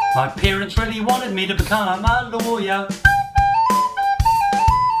 My parents really wanted me to become a lawyer,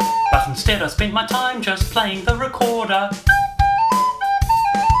 but instead I spent my time just playing the recorder.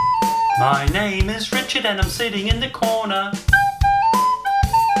 My name is Richard and I'm sitting in the corner,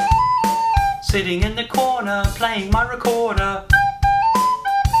 sitting in the corner, playing my recorder.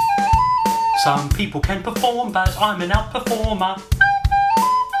 Some people can perform, but I'm an outperformer.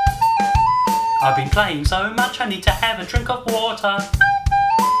 I've been playing so much I need to have a drink of water.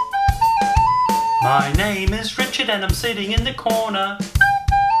 My name is Richard and I'm sitting in the corner,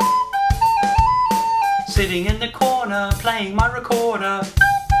 sitting in the corner, playing my recorder.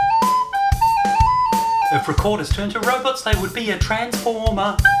 If recorders turned to robots, they would be a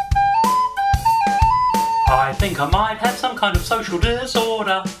transformer. I think I might have some kind of social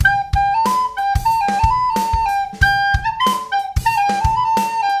disorder.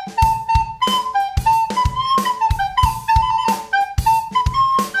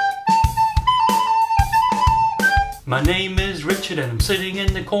 My name is Richard and I'm sitting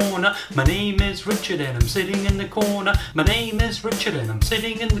in the corner. My name is Richard and I'm sitting in the corner. My name is Richard and I'm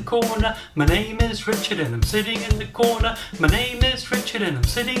sitting in the corner. My name is Richard and I'm sitting in the corner. My name is Richard and I'm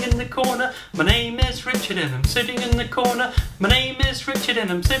sitting in the corner. My name is Richard and I'm sitting in the corner. My name is Richard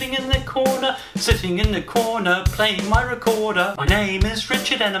and I'm sitting in the corner, sitting in the corner, playing my recorder. My name is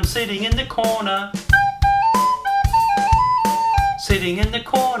Richard and I'm sitting in the corner, sitting in the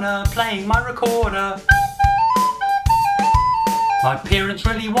corner, playing my recorder. My parents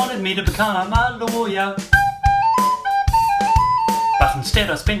really wanted me to become a lawyer, but instead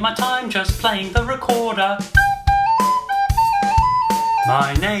I spent my time just playing the recorder.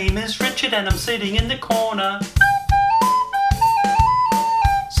 My name is Richard and I'm sitting in the corner,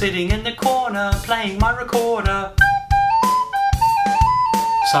 sitting in the corner, playing my recorder.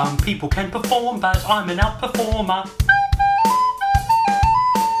 Some people can perform, but I'm an outperformer.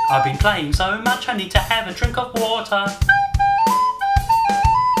 I've been playing so much I need to have a drink of water.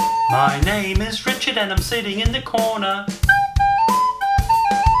 My name is Richard and I'm sitting in the corner,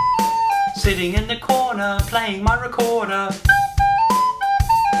 sitting in the corner, playing my recorder.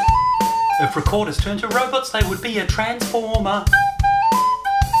 If recorders turned to robots, they would be a transformer.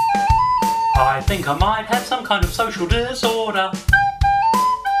 I think I might have some kind of social disorder.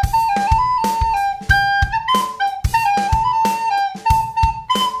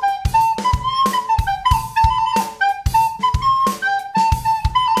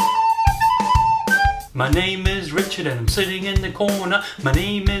 My name is Richard and I'm sitting in the corner. My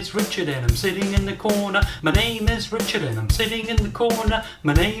name is Richard and I'm sitting in the corner. My name is Richard and I'm sitting in the corner.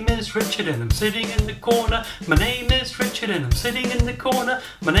 My name is Richard and I'm sitting in the corner. My name is Richard and I'm sitting in the corner.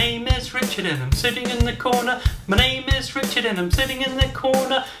 My name is Richard and I'm sitting in the corner. My name is Richard and I'm sitting in the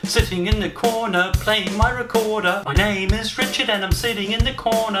corner, sitting in the corner, playing my recorder. My name is Richard and I'm sitting in the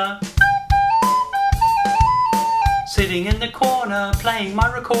corner, sitting in the corner, playing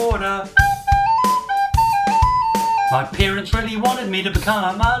my recorder. My parents really wanted me to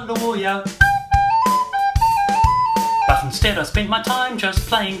become a lawyer, but instead I spent my time just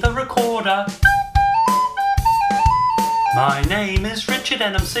playing the recorder. My name is Richard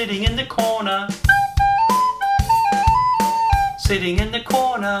and I'm sitting in the corner, sitting in the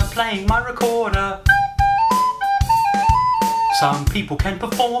corner, playing my recorder. Some people can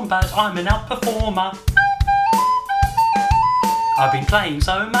perform, but I'm an outperformer. I've been playing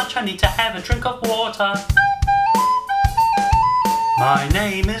so much I need to have a drink of water. My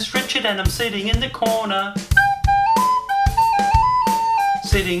name is Richard and I'm sitting in the corner,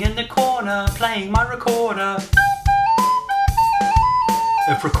 sitting in the corner, playing my recorder.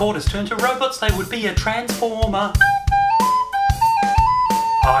 If recorders turned to robots, they would be a transformer.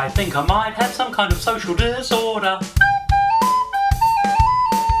 I think I might have some kind of social disorder.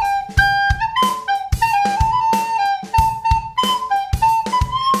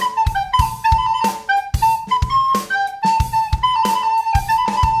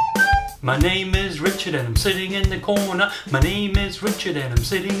 My name is Richard and I'm sitting in the corner. My name is Richard and I'm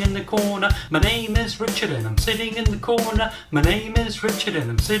sitting in the corner. My name is Richard and I'm sitting in the corner. My name is Richard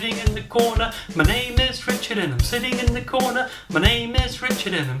and I'm sitting in the corner. My name is Richard and I'm sitting in the corner. My name is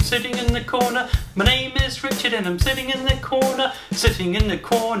Richard and I'm sitting in the corner. My name is Richard and I'm sitting in the corner, sitting in the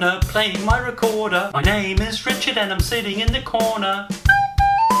corner, playing my recorder. My name is Richard and I'm sitting in the corner,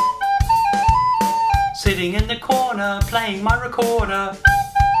 sitting in the corner, playing my recorder.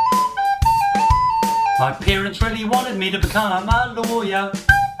 My parents really wanted me to become a lawyer,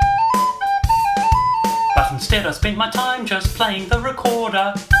 but instead I spent my time just playing the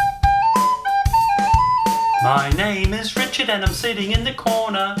recorder. My name is Richard and I'm sitting in the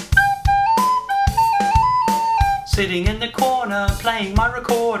corner. Sitting in the corner playing my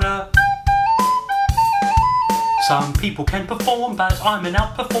recorder. Some people can perform, but I'm an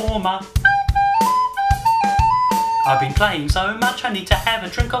outperformer. I've been playing so much I need to have a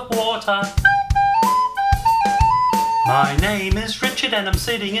drink of water. My name is Richard and I'm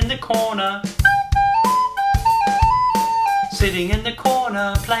sitting in the corner. Sitting in the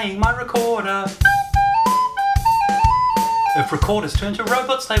corner playing my recorder. If recorders turned to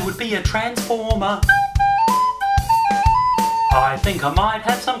robots they would be a transformer. I think I might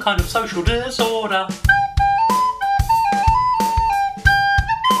have some kind of social disorder.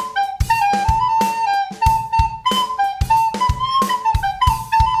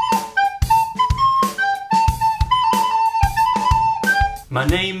 My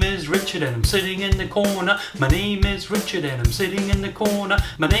name is Richard and I'm sitting in the corner. My name is Richard and I'm sitting in the corner.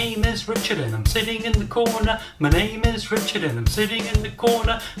 My name is Richard and I'm sitting in the corner. My name is Richard and I'm sitting in the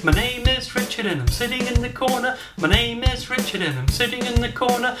corner. My name is Richard and I'm sitting in the corner. My name is Richard and I'm sitting in the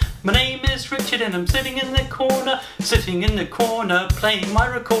corner. My name is Richard and I'm sitting in the corner. Sitting in the corner playing my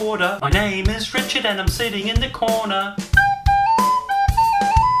recorder. My name is Richard and I'm sitting in the corner.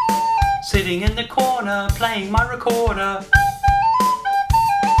 Sitting in the corner playing my recorder.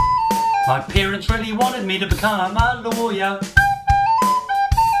 My parents really wanted me to become a lawyer,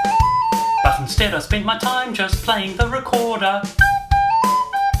 but instead I spent my time just playing the recorder.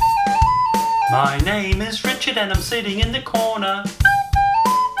 My name is Richard and I'm sitting in the corner.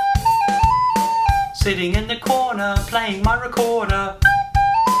 Sitting in the corner playing my recorder.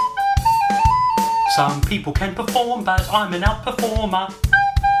 Some people can perform, but I'm an outperformer.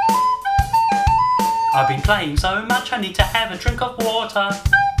 I've been playing so much I need to have a drink of water.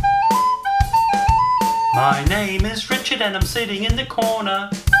 My name is Richard and I'm sitting in the corner.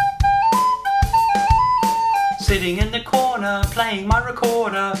 Sitting in the corner playing my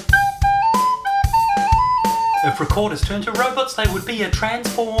recorder. If recorders turned to robots they would be a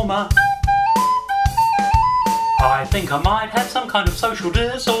transformer. I think I might have some kind of social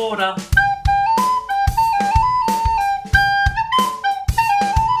disorder.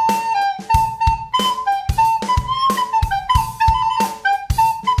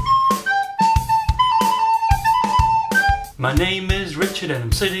 My name is Richard and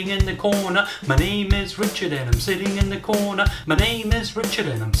I'm sitting in the corner. My name is Richard and I'm sitting in the corner. My name is Richard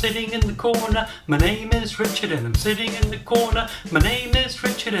and I'm sitting in the corner. My name is Richard and I'm sitting in the corner. My name is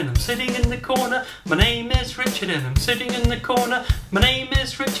Richard and I'm sitting in the corner. My name is Richard and I'm sitting in the corner. My name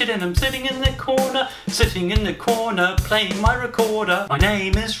is Richard and I'm sitting in the corner. Sitting in the corner playing my recorder. My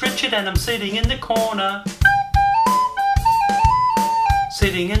name is Richard and I'm sitting in the corner.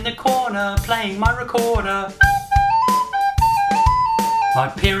 Sitting in the corner playing my recorder. My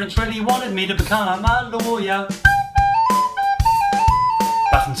parents really wanted me to become a lawyer,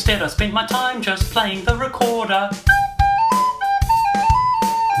 but instead I spent my time just playing the recorder.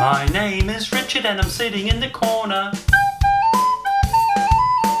 My name is Richard and I'm sitting in the corner.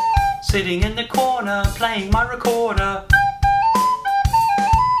 Sitting in the corner playing my recorder.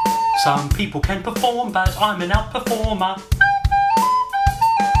 Some people can perform, but I'm an outperformer.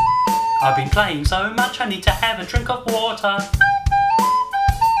 I've been playing so much I need to have a drink of water.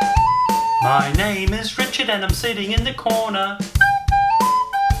 My name is Richard and I'm sitting in the corner.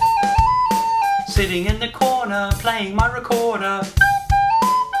 Sitting in the corner playing my recorder.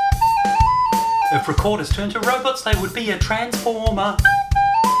 If recorders turned to robots they would be a transformer.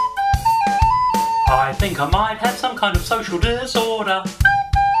 I think I might have some kind of social disorder.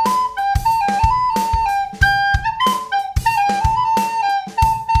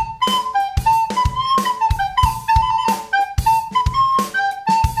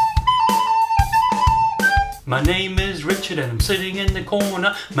 My name is Richard and I'm sitting in the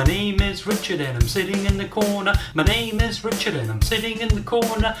corner. My name is Richard and I'm sitting in the corner. My name is Richard and I'm sitting in the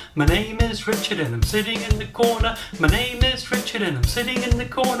corner. My name is Richard and I'm sitting in the corner. My name is Richard and I'm sitting in the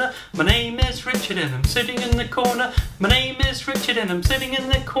corner. My name is Richard and I'm sitting in the corner. My name is Richard and I'm sitting in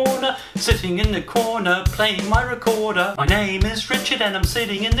the corner. Sitting in the corner playing my recorder. My name is Richard and I'm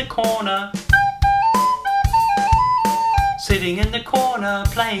sitting in the corner. Sitting in the corner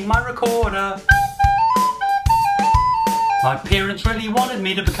playing my recorder. My parents really wanted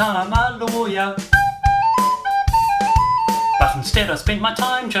me to become a lawyer, but instead I spent my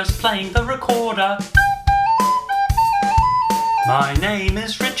time just playing the recorder. My name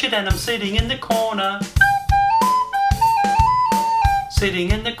is Richard and I'm sitting in the corner.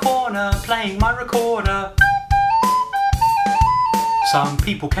 sitting in the corner playing my recorder. Some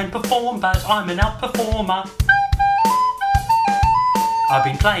people can perform, but I'm an outperformer. I've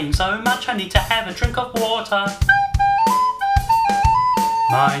been playing so much I need to have a drink of water.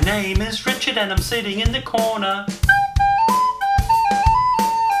 My name is Richard and I'm sitting in the corner.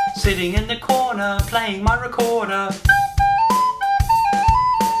 Sitting in the corner playing my recorder.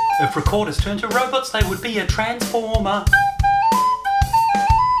 If recorders turned to robots they would be a transformer.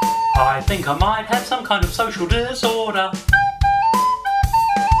 I think I might have some kind of social disorder.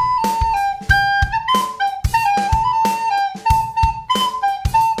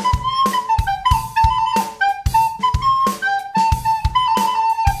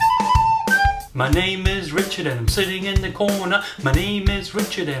 My name is Richard and I'm sitting in the corner. My name is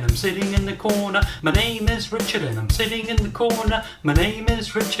Richard and I'm sitting in the corner. My name is Richard and I'm sitting in the corner. My name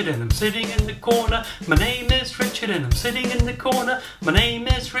is Richard and I'm sitting in the corner. My name is Richard and I'm sitting in the corner. My name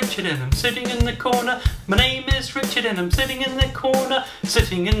is Richard and I'm sitting in the corner. My name is Richard and I'm sitting in the corner.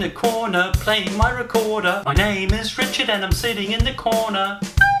 Sitting in the corner playing my recorder. My name is Richard and I'm sitting in the corner.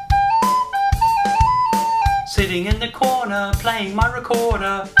 Sitting in the corner playing my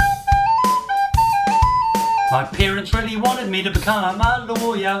recorder. My parents really wanted me to become a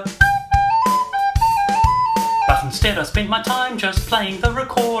lawyer, but instead I spent my time just playing the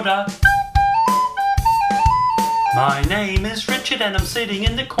recorder. My name is Richard and I'm sitting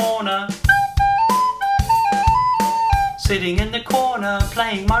in the corner. Sitting in the corner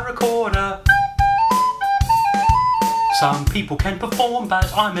playing my recorder. Some people can perform,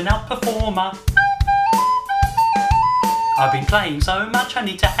 but I'm an outperformer. I've been playing so much I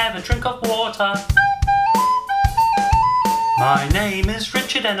need to have a drink of water. My name is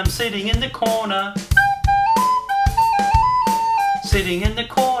Richard and I'm sitting in the corner. Sitting in the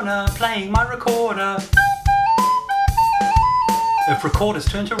corner playing my recorder. If recorders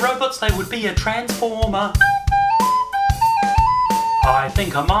turned to robots they would be a transformer. I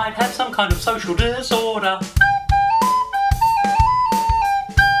think I might have some kind of social disorder.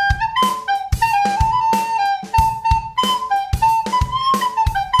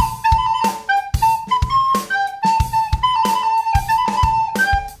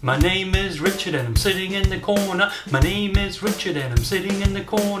 My name is Richard and I'm sitting in the corner. My name is Richard and I'm sitting in the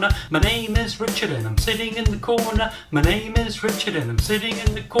corner. My name is Richard and I'm sitting in the corner. My name is Richard and I'm sitting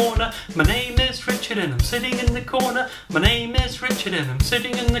in the corner. My name is Richard and I'm sitting in the corner. My name is Richard and I'm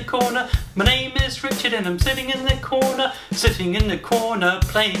sitting in the corner. My name is Richard and I'm sitting in the corner. Sitting in the corner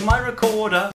playing my recorder.